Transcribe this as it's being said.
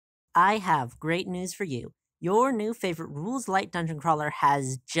I have great news for you. Your new favorite Rules Lite dungeon crawler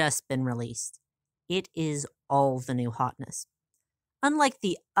has just been released. It is all the new hotness. Unlike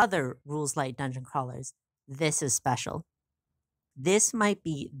the other Rules Lite dungeon crawlers, this is special. This might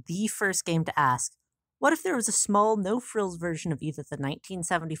be the first game to ask, what if there was a small, no-frills version of either the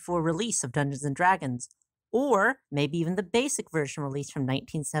 1974 release of Dungeons & Dragons, or maybe even the basic version released from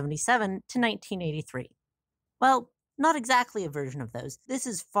 1977 to 1983? Well, not exactly a version of those. This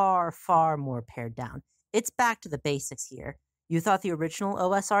is far, far more pared down. It's back to the basics here. You thought the original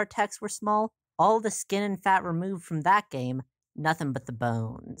OSR texts were small? All the skin and fat removed from that game, nothing but the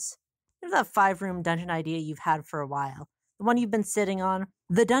bones. There's that 5-room dungeon idea you've had for a while. The one you've been sitting on.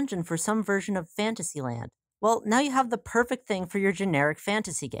 The dungeon for some version of Fantasyland. Well, now you have the perfect thing for your generic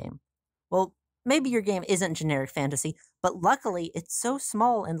fantasy game. Well, maybe your game isn't generic fantasy, but luckily it's so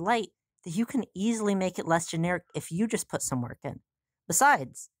small and light that you can easily make it less generic if you just put some work in.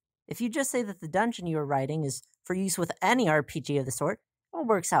 Besides, if you just say that the dungeon you are writing is for use with any RPG of the sort, it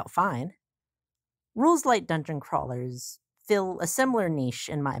works out fine. Rules Lite dungeon crawlers fill a similar niche,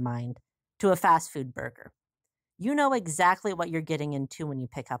 in my mind, to a fast food burger. You know exactly what you're getting into when you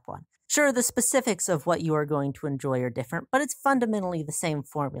pick up one. Sure, the specifics of what you are going to enjoy are different, but it's fundamentally the same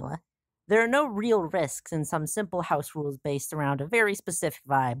formula. There are no real risks in some simple house rules based around a very specific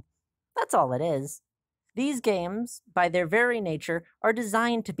vibe. That's all it is. These games, by their very nature, are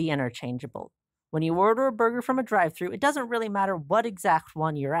designed to be interchangeable. When you order a burger from a drive-thru, it doesn't really matter what exact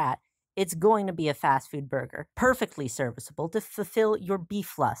one you're at. It's going to be a fast food burger, perfectly serviceable to fulfill your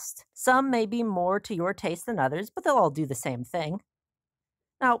beef lust. Some may be more to your taste than others, but they'll all do the same thing.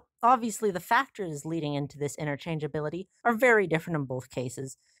 Now, obviously, the factors leading into this interchangeability are very different in both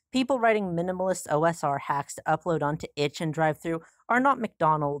cases. People writing minimalist OSR hacks to upload onto itch and drive-thru are not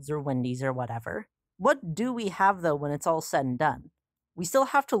McDonald's or Wendy's or whatever. What do we have, though, when it's all said and done? We still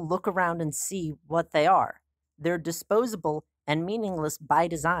have to look around and see what they are. They're disposable and meaningless by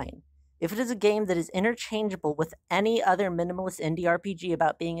design. If it is a game that is interchangeable with any other minimalist indie RPG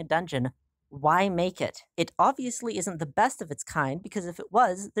about being a dungeon, why make it? It obviously isn't the best of its kind, because if it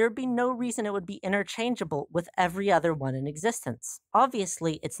was, there would be no reason it would be interchangeable with every other one in existence.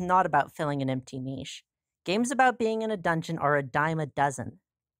 Obviously, it's not about filling an empty niche. Games about being in a dungeon are a dime a dozen.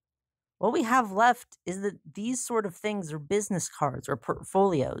 What we have left is that these sort of things are business cards or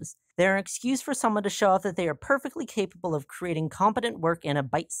portfolios. They're an excuse for someone to show off that they are perfectly capable of creating competent work in a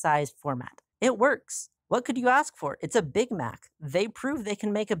bite-sized format. It works. What could you ask for? It's a Big Mac. They prove they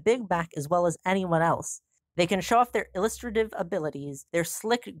can make a Big Mac as well as anyone else. They can show off their illustrative abilities, their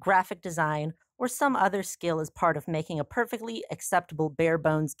slick graphic design, or some other skill as part of making a perfectly acceptable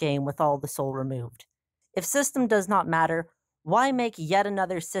bare-bones game with all the soul removed. If system does not matter, why make yet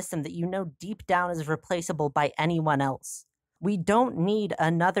another system that you know deep down is replaceable by anyone else? We don't need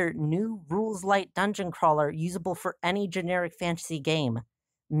another new Rules Lite dungeon crawler usable for any generic fantasy game.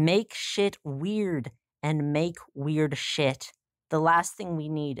 Make shit weird and make weird shit. The last thing we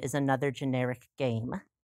need is another generic game.